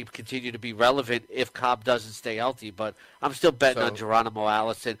 Valdes-Scantling may continue to be relevant if Cobb doesn't stay healthy, but I'm still betting on Geronimo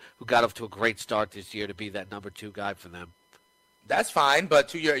Allison, who got off to a great start this year to be that number 2 guy for them. That's fine,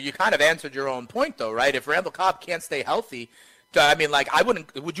 but you kind of answered your own point, though, right? If Randall Cobb can't stay healthy,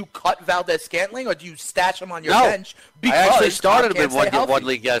 would you cut Valdes-Scantling, or do you stash him on your bench? Because I actually started him in one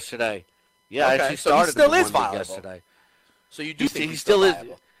league yesterday. Yeah, I actually started him in one league yesterday. So you do think he still is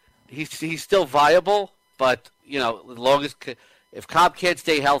viable? He's still viable, but as long as if Cobb can't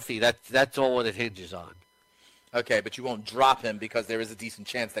stay healthy, that's all what it hinges on. Okay, but you won't drop him because there is a decent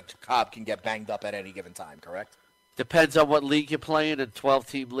chance that Cobb can get banged up at any given time, correct? Depends on what league you're playing. In a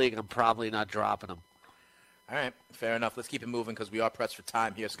 12-team league, I'm probably not dropping him. All right, fair enough. Let's keep it moving because we are pressed for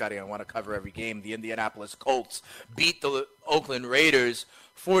time here, Scotty. I want to cover every game. The Indianapolis Colts beat the Oakland Raiders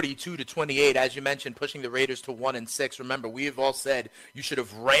 42-28. As you mentioned, pushing the Raiders to 1-6. Remember, we have all said you should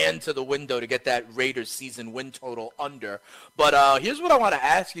have ran to the window to get that Raiders season win total under. But here's what I want to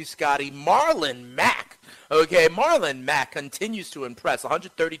ask you, Scotty. Marlon Mack. Okay, Marlon Mack continues to impress.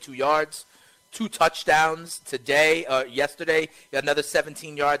 132 yards. 2 touchdowns yesterday. He had another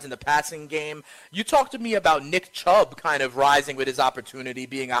 17 yards in the passing game. You talked to me about Nick Chubb kind of rising with his opportunity,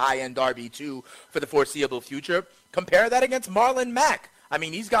 being a high-end RB2 for the foreseeable future. Compare that against Marlon Mack. I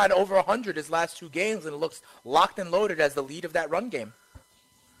mean, he's gotten over 100 his last 2 games, and it looks locked and loaded as the lead of that run game.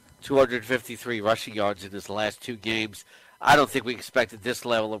 253 rushing yards in his last 2 games. I don't think we expected this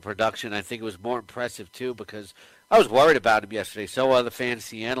level of production. I think it was more impressive, too, because I was worried about him yesterday. So are the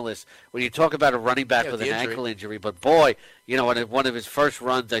fantasy analysts. When you talk about a running back with an ankle injury, but boy, on one of his first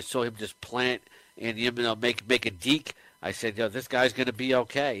runs, I saw him just plant and make a deke. I said, this guy's going to be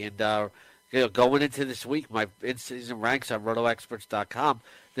okay. And going into this week, my in-season ranks on RotoExperts.com,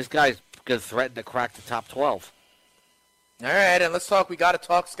 this guy's going to threaten to crack the top 12. All right, and let's talk. We got to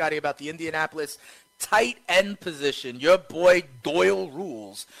talk, Scotty, about the Indianapolis tight end position. Your boy Doyle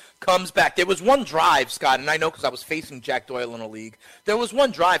Rules comes back. There was one drive, Scott, and I know because I was facing Jack Doyle in a league. There was one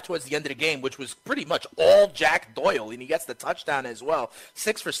drive towards the end of the game, which was pretty much all Jack Doyle, and he gets the touchdown as well.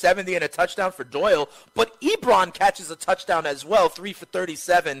 6 for 70 and a touchdown for Doyle, but Ebron catches a touchdown as well, 3 for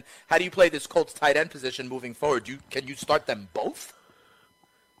 37. How do you play this Colts tight end position moving forward? Can you start them both?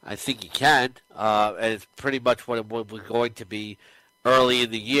 I think you can, and it's pretty much what it was going to be early in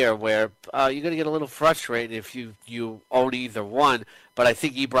the year, where you're going to get a little frustrated if you own either one. But I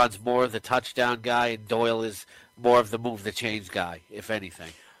think Ebron's more of the touchdown guy, and Doyle is more of the move the chains guy, if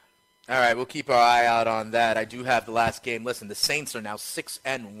anything. All right, we'll keep our eye out on that. I do have the last game. Listen, the Saints are now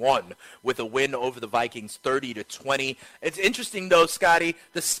 6-1 with a win over the Vikings, 30-20. It's interesting, though, Scotty.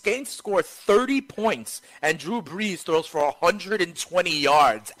 The Saints score 30 points, and Drew Brees throws for 120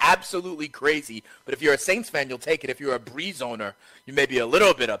 yards. Absolutely crazy. But if you're a Saints fan, you'll take it. If you're a Brees owner, you may be a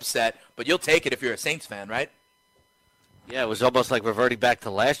little bit upset, but you'll take it if you're a Saints fan, right? Yeah, it was almost like reverting back to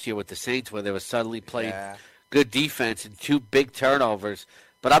last year with the Saints, where they were suddenly playing good defense and 2 big turnovers.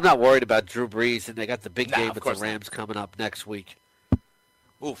 But I'm not worried about Drew Brees, and they got the big game with the course not. Rams coming up next week.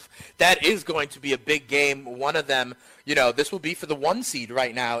 Oof. That is going to be a big game. One of them, this will be for the 1 seed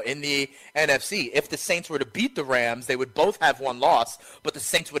right now in the NFC. If the Saints were to beat the Rams, they would both have one loss, but the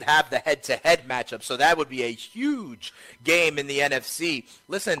Saints would have the head-to-head matchup. So that would be a huge game in the NFC.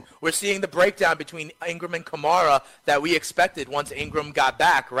 Listen, we're seeing the breakdown between Ingram and Kamara that we expected once Ingram got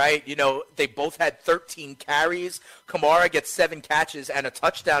back, right? They both had 13 carries. Kamara gets 7 catches and a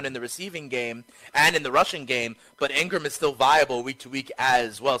touchdown in the receiving game and in the rushing game, but Ingram is still viable week to week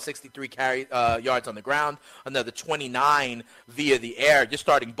as well. 63 yards on the ground, another 29 via the air. You're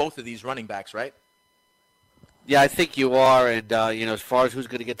starting both of these running backs, right? Yeah, I think you are. And, as far as who's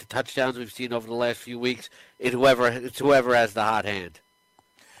going to get the touchdowns we've seen over the last few weeks, it's whoever has the hot hand.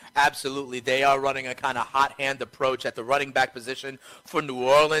 Absolutely. They are running a kind of hot hand approach at the running back position for New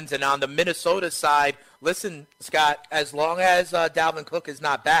Orleans. And on the Minnesota side, listen, Scott, as long as Dalvin Cook is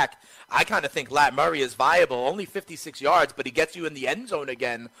not back, I kind of think Lat Murray is viable. Only 56 yards, but he gets you in the end zone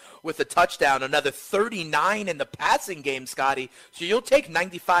again with a touchdown. Another 39 in the passing game, Scotty. So you'll take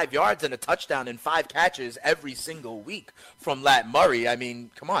 95 yards and a touchdown and 5 catches every single week from Lat Murray. I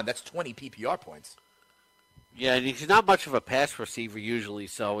mean, come on, that's 20 PPR points. Yeah, and he's not much of a pass receiver usually,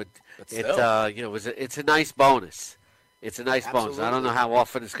 so it's a nice bonus. It's a nice bonus. I don't know how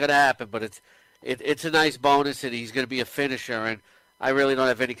often it's going to happen, but it's a nice bonus, and he's going to be a finisher. And I really don't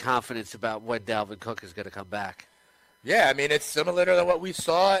have any confidence about when Dalvin Cook is going to come back. Yeah, I mean, it's similar to what we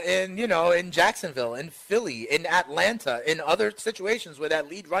saw in Jacksonville, in Philly, in Atlanta, in other situations where that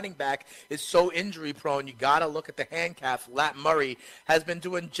lead running back is so injury-prone. You got to look at the handcuff. Lat Murray has been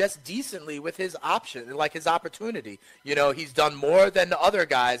doing just decently with his option, like his opportunity. He's done more than the other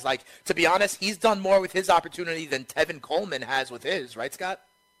guys. Like, to be honest, he's done more with his opportunity than Tevin Coleman has with his. Right, Scott?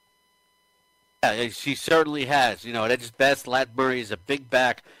 Yeah, she certainly has. At his best, Lat Murray is a big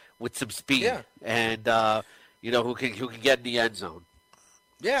back with some speed, and who can get in the end zone.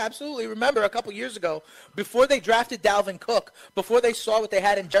 Yeah, absolutely. Remember, a couple years ago, before they drafted Dalvin Cook, before they saw what they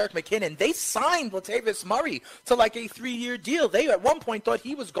had in Jerick McKinnon, they signed Latavius Murray to like a 3-year deal. They, at one point, thought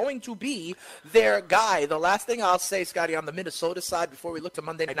he was going to be their guy. The last thing I'll say, Scotty, on the Minnesota side, before we look to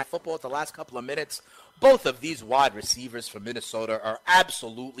Monday Night Football at the last couple of minutes, both of these wide receivers for Minnesota are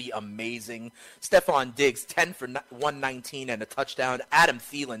absolutely amazing. Stephon Diggs, 10 for 119 and a touchdown. Adam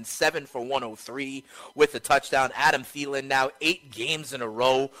Thielen, 7 for 103 with a touchdown. Adam Thielen now 8 games in a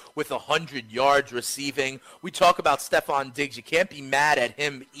row with 100 yards receiving. We talk about Stephon Diggs. You can't be mad at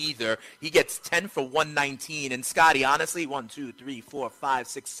him either. He gets 10 for 119. And Scotty, honestly, 1, 2, 3, 4, 5,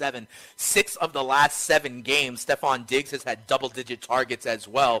 6, 7. 6 of the last 7 games, Stephon Diggs has had double-digit targets as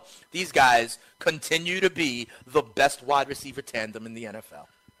well. These guys continue to be the best wide receiver tandem in the NFL.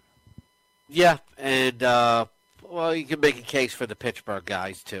 Yeah, and, you can make a case for the Pittsburgh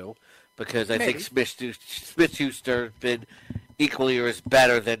guys, too, because I think Smith-Schuster has been equally or as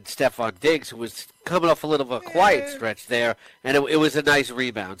better than Stephon Diggs, who was coming off a little of a quiet stretch there, and it was a nice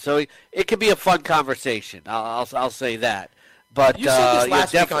rebound. So it can be a fun conversation. I'll say that. But you said this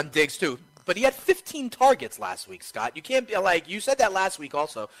last week on Diggs, too. But he had 15 targets last week, Scott. You can't be like, you said that last week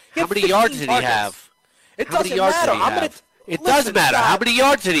also. How many yards did he have? It doesn't matter. It does matter. How many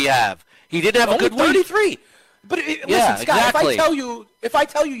yards did he have? He didn't have a good week. 33. But listen, Scott, exactly. if I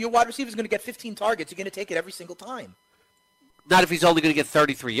tell you your wide receiver is going to get 15 targets, you're going to take it every single time. Not if he's only going to get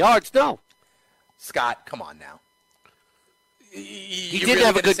 33 yards, no. Scott, come on now. He didn't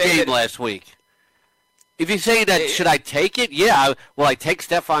have a good game last week. If you're saying that, should I take it? Yeah, I take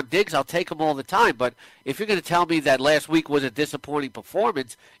Stephon Diggs. I'll take him all the time. But if you're going to tell me that last week was a disappointing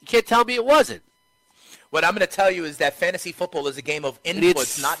performance, you can't tell me it wasn't. What I'm going to tell you is that fantasy football is a game of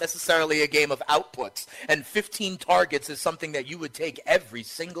inputs, not necessarily a game of outputs. And 15 targets is something that you would take every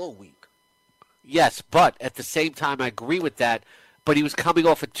single week. Yes, but at the same time, I agree with that. But he was coming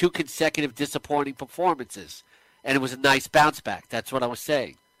off of 2 consecutive disappointing performances. And it was a nice bounce back. That's what I was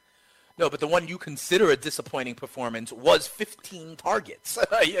saying. No, but the one you consider a disappointing performance was 15 targets.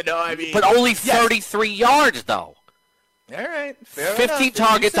 But only 33 yards, though. All right, fair 15 enough.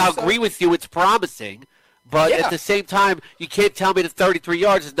 targets, I'll agree with you. It's promising. But at the same time, you can't tell me that 33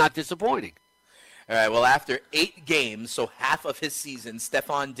 yards is not disappointing. All right, well, after 8 games, so half of his season,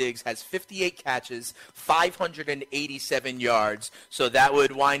 Stephon Diggs has 58 catches, 587 yards. So that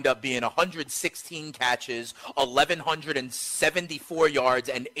would wind up being 116 catches, 1,174 yards,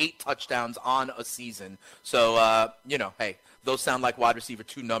 and 8 touchdowns on a season. So, hey, those sound like wide receiver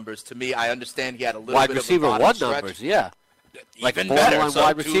 2 numbers to me. I understand he had a little bit of a bottom stretch. Wide receiver 1 numbers, yeah. Like even borderline better.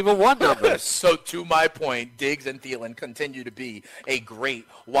 wide receiver one numbers. So to my point, Diggs and Thielen continue to be a great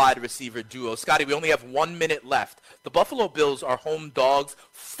wide receiver duo. Scotty, we only have 1 minute left. The Buffalo Bills are home dogs,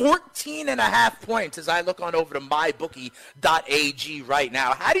 14.5 points as I look on over to mybookie.ag right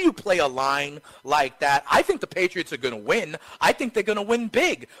now. How do you play a line like that? I think the Patriots are going to win. I think they're going to win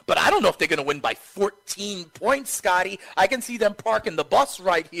big, but I don't know if they're going to win by 14 points, Scotty. I can see them parking the bus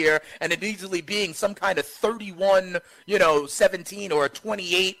right here and it easily being some kind of 31-17 or a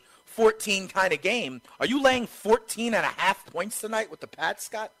 28-14 kind of game. Are you laying 14.5 points tonight with the Pats,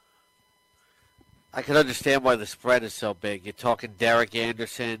 Scott? I can understand why the spread is so big. You're talking Derek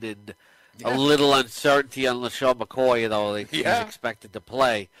Anderson and a little uncertainty on LaShawn McCoy, though he's expected to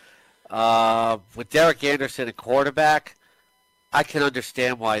play. With Derek Anderson at quarterback, I can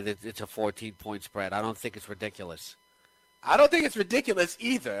understand why it's a 14-point spread. I don't think it's ridiculous. I don't think it's ridiculous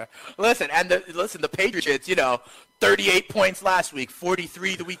either. Listen, the Patriots, 38 points last week,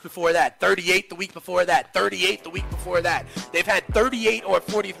 43 the week before that, 38 the week before that, 38 the week before that. They've had 38 or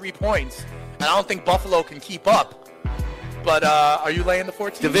 43 points, and I don't think Buffalo can keep up. But are you laying the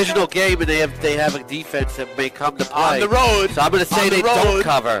 14? Divisional game, and they have a defense that may come to play. On the road. So I'm going to say they don't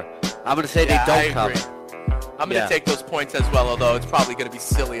cover. I'm going to say they don't cover. I'm going to take those points as well, although it's probably going to be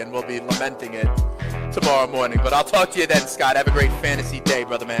silly, and we'll be lamenting it tomorrow morning. But I'll talk to you then, Scott. Have a great fantasy day,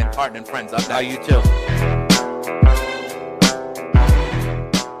 brother man. Carton and friends up next. You too.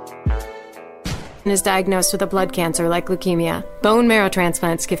 Is diagnosed with a blood cancer like leukemia. Bone marrow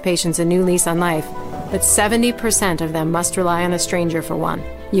transplants give patients a new lease on life, but 70% of them must rely on a stranger for one.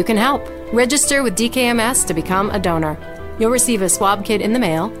 You can help. Register with DKMS to become a donor. You'll receive a swab kit in the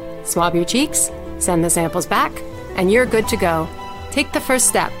mail, swab your cheeks, send the samples back, and you're good to go. Take the first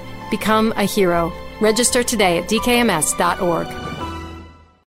step. Become a hero. Register today at dkms.org.